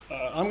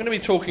I'm going to be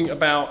talking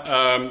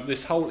about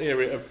this whole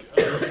area of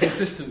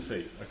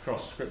consistency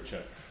across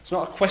Scripture. It's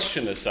not a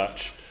question as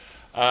such,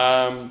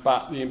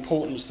 but the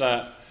importance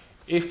that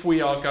if we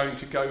are going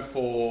to go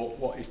for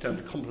what is termed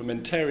a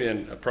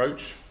complementarian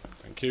approach,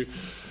 thank you,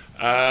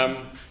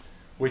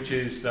 which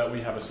is that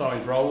we have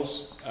assigned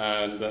roles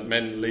and that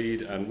men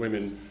lead and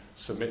women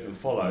submit and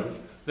follow,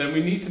 then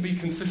we need to be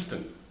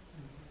consistent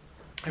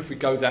if we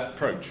go that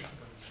approach.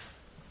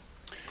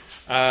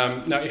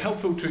 Now, it's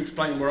helpful to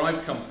explain where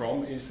I've come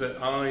from is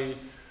that I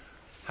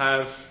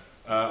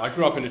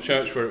grew up in a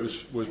church where it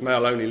was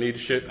male-only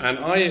leadership, and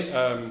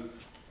I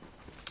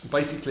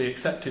basically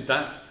accepted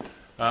that.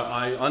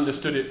 I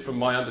understood it from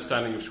my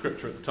understanding of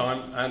Scripture at the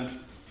time, and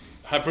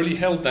have really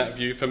held that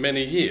view for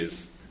many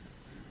years.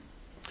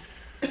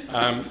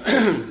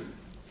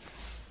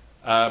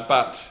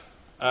 But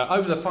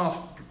over the past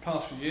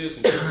few years,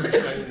 and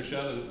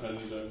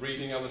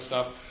reading other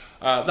stuff,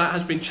 that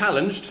has been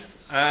challenged.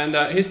 And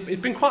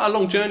it's been quite a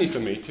long journey for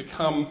me to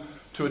come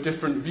to a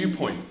different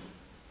viewpoint.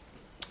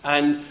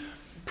 And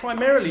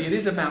primarily it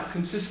is about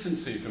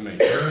consistency for me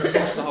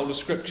across the whole of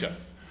Scripture.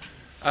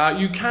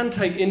 You can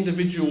take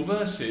individual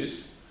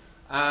verses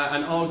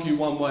and argue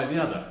one way or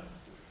the other.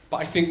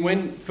 But I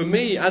think for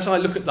me, as I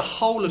look at the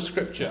whole of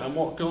Scripture and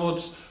what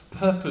God's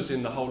purpose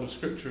in the whole of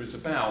Scripture is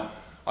about,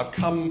 I've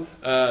come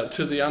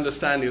to the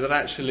understanding that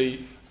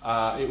actually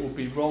it would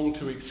be wrong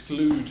to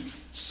exclude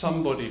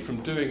somebody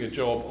from doing a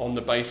job on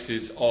the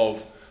basis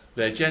of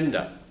their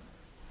gender.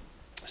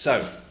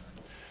 So,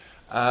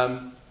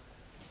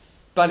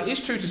 but it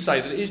is true to say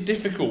that it is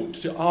difficult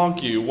to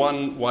argue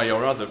one way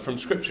or other from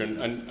Scripture,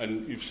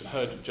 and you've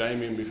heard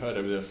Jamie and we've heard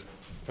over the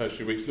first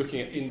few weeks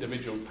looking at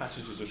individual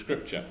passages of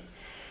Scripture.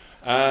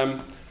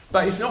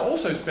 But it's not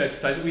also fair to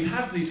say that we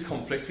have these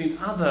conflicts in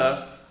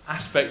other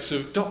aspects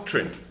of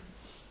doctrine.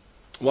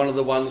 One of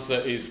the ones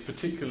that is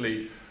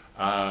particularly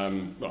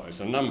well, it's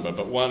a number,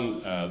 but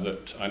one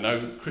that I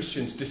know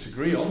Christians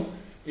disagree on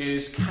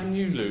is, can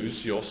you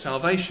lose your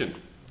salvation?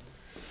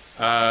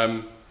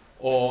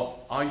 Or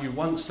are you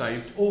once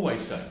saved,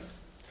 always saved?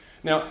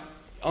 Now,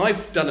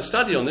 I've done a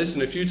study on this,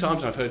 and a few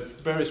times I've heard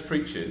various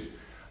preachers,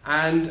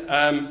 and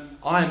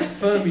I am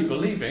firmly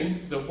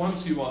believing that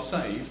once you are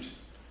saved,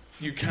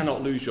 you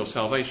cannot lose your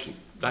salvation.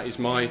 That is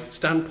my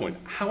standpoint.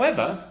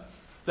 However,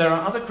 there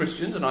are other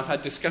Christians, and I've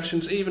had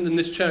discussions even in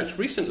this church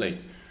recently,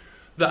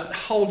 that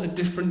hold a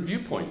different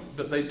viewpoint,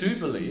 that they do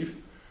believe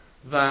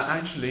that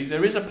actually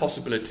there is a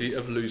possibility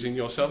of losing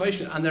your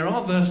salvation. And there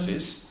are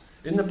verses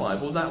in the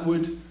Bible that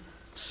would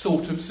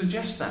sort of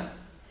suggest that.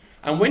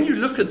 And when you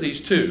look at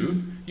these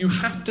two, you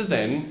have to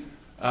then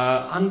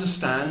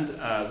understand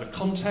the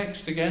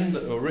context again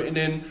that were written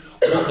in,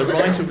 what the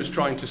writer was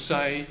trying to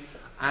say,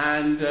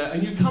 and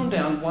you come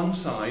down one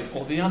side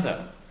or the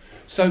other.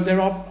 So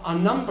there are a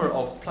number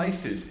of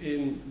places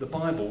in the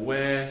Bible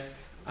where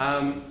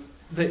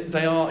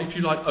they are, if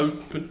you like,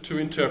 open to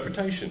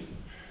interpretation.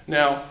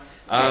 Now,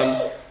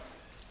 I'm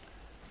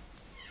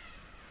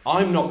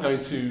not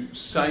going to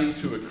say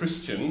to a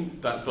Christian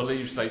that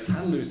believes they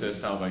can lose their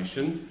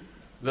salvation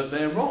that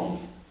they're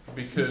wrong,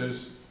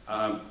 because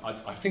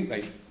I think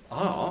they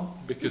are,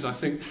 because I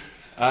think...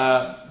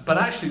 but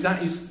actually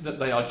that is that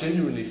they are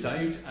genuinely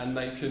saved, and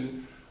they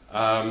can...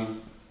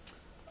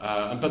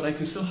 but they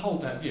can still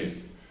hold that view.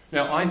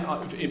 Now,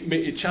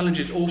 it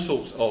challenges all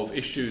sorts of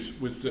issues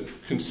with the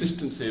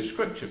consistency of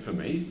Scripture for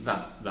me,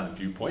 that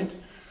viewpoint,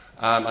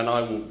 and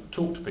I will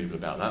talk to people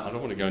about that. I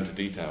don't want to go into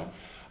detail.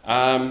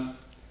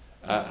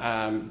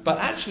 But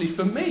actually,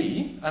 for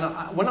me, and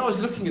when I was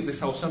looking at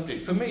this whole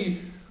subject, for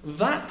me,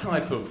 that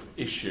type of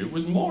issue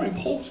was more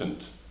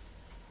important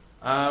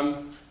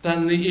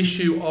than the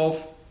issue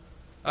of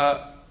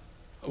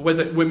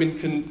whether women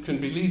can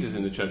be leaders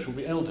in the church or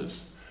be elders.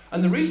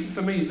 And the reason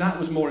for me that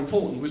was more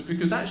important was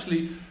because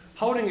actually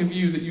holding a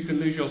view that you can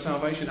lose your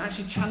salvation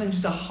actually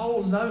challenges a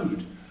whole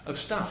load of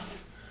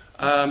stuff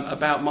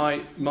about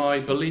my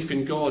belief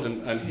in God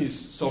and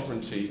His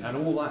sovereignty and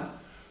all that.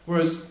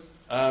 Whereas,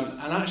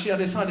 and actually I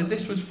decided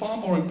this was far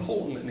more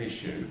important an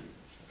issue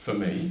for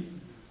me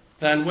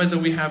than whether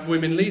we have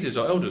women leaders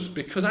or elders,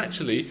 because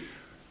actually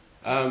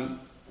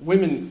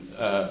women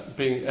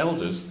being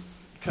elders,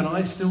 can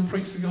I still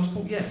preach the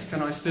gospel? Yes.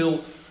 Can I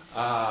still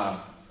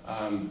hold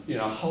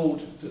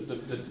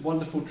the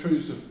wonderful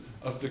truths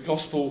of the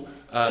gospel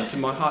to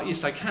my heart?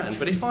 Yes, I can.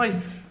 But if I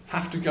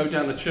have to go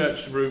down the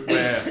church route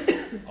where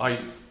I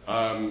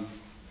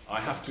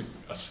have to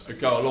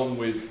go along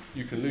with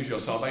you can lose your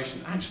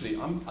salvation, actually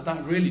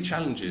that really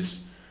challenges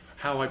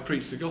how I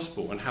preach the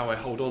gospel and how I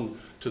hold on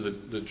to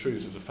the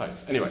truths of the faith.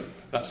 Anyway,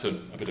 that's a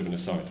bit of an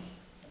aside.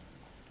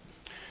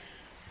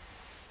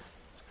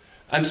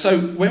 And so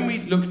when we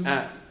look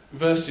at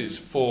verses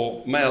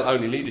for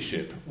male-only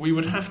leadership, we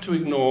would have to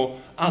ignore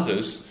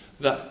others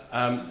that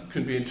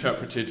can be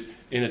interpreted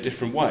in a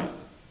different way.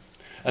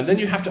 And then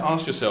you have to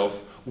ask yourself,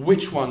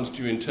 which ones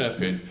do you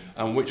interpret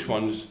and which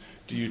ones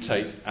do you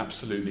take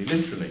absolutely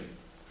literally?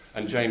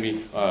 And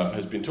Jamie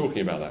has been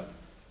talking about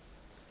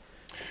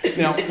that.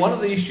 Now, one of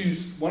the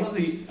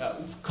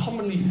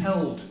commonly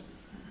held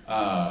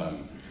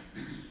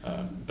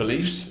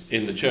beliefs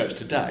in the church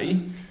today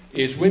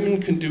is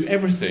women can do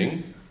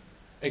everything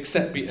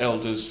except be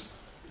elders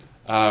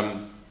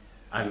and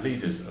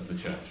leaders of the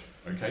church.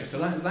 Okay, so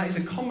that is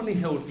a commonly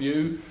held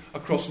view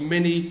across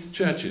many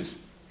churches.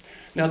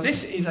 Now,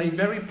 this is a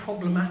very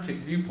problematic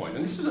viewpoint,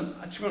 and this is,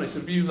 to be honest, a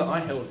view that I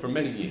held for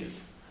many years.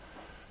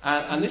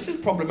 And this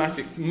is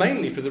problematic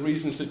mainly for the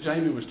reasons that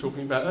Jamie was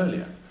talking about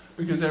earlier,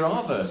 because there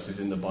are verses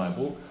in the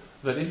Bible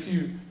that if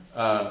you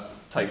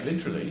take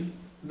literally,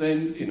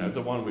 then,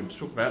 the one we've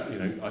talked about,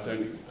 I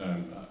don't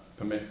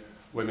permit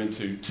women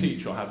to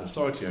teach or have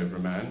authority over a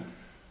man,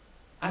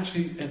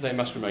 actually they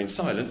must remain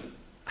silent.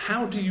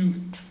 How do you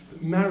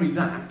marry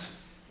that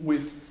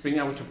with being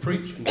able to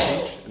preach and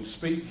teach and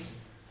speak?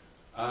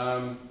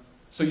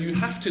 So you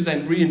have to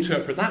then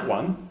reinterpret that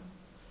one,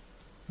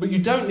 but you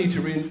don't need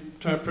to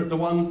reinterpret the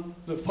one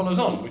that follows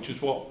on, which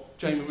is what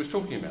Jamie was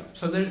talking about.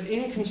 So there's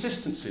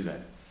inconsistency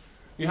there.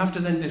 You have to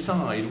then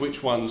decide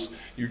which ones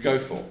you go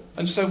for.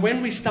 And so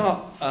when we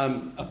start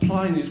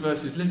applying these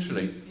verses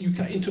literally, you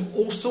get into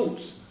all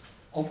sorts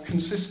of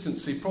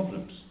consistency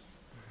problems.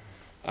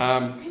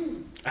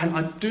 And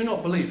I do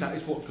not believe that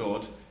is what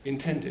God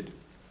intended.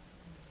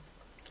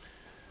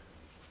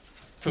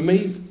 For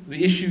me,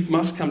 the issue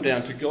must come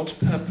down to God's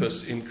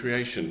purpose in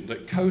creation,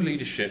 that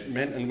co-leadership,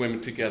 men and women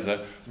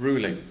together,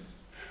 ruling,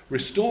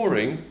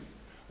 restoring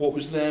what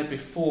was there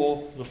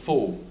before the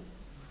fall.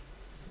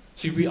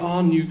 See, we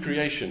are new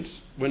creations.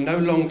 We're no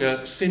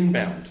longer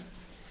sin-bound.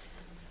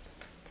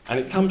 And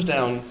it comes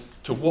down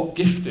to what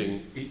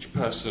gifting each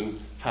person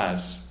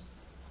has.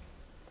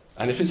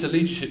 And if it's a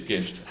leadership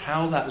gift,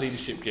 how that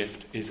leadership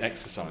gift is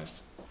exercised.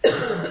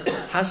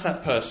 Has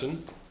that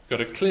person got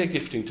a clear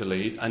gifting to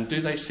lead, and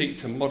do they seek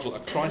to model a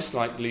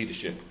Christ-like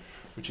leadership,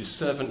 which is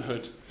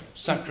servanthood,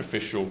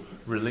 sacrificial,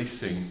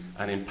 releasing,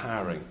 and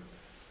empowering?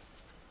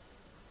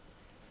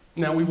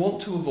 Now, we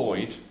want to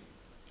avoid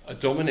a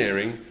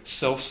domineering,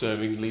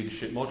 self-serving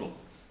leadership model.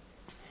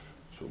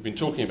 That's what we've been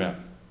talking about.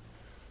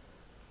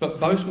 But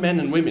both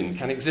men and women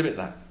can exhibit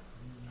that.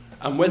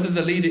 And whether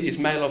the leader is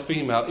male or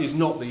female is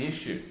not the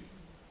issue.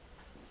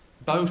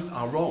 Both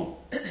are wrong.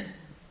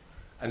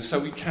 And so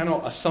we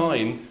cannot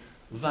assign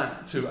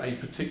that to a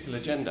particular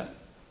gender.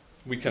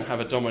 We can have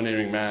a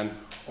domineering man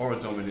or a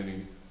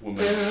domineering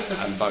woman,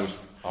 and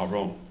both are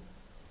wrong.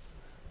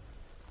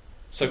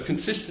 So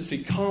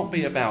consistency can't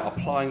be about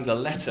applying the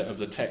letter of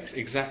the text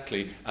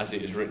exactly as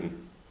it is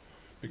written,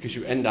 because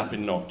you end up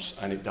in knots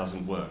and it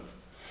doesn't work.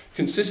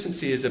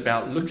 Consistency is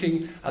about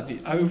looking at the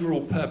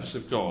overall purpose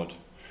of God,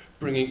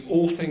 bringing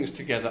all things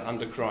together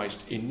under Christ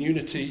in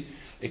unity,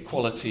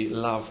 equality,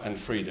 love and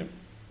freedom.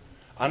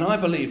 And I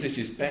believe this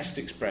is best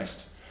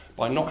expressed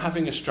by not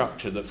having a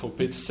structure that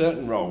forbids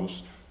certain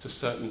roles to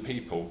certain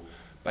people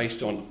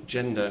based on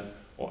gender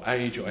or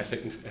age or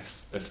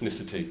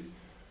ethnicity,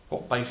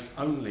 but based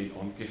only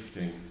on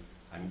gifting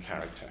and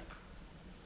character.